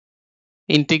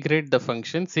Integrate the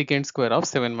function secant square of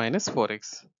 7 minus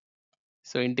 4x.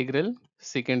 So integral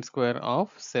secant square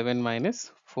of 7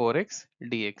 minus 4x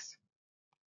dx.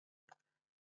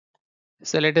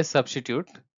 So let us substitute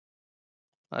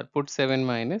or put 7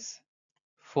 minus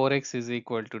 4x is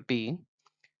equal to t.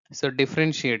 So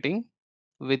differentiating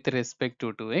with respect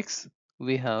to x,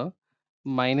 we have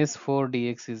minus 4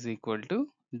 dx is equal to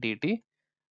dt,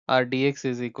 or dx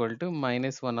is equal to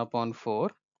minus 1 upon 4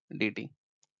 dt.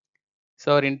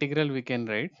 So our integral we can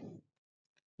write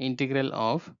integral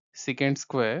of secant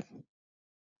square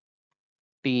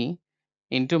t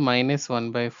into minus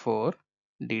 1 by 4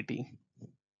 dt.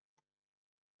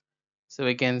 So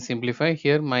we can simplify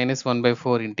here minus 1 by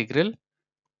 4 integral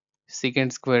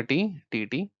secant square t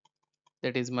dt,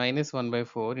 that is minus 1 by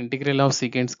 4 integral of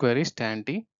secant square is tan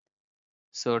t.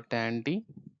 So tan t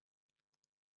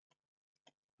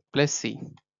plus c,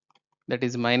 that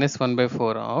is minus 1 by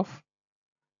 4 of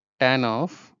tan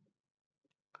of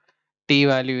t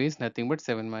value is nothing but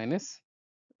 7 minus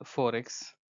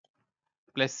 4x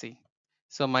plus c.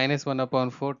 So minus 1 upon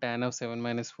 4 tan of 7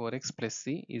 minus 4x plus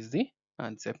c is the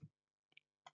answer.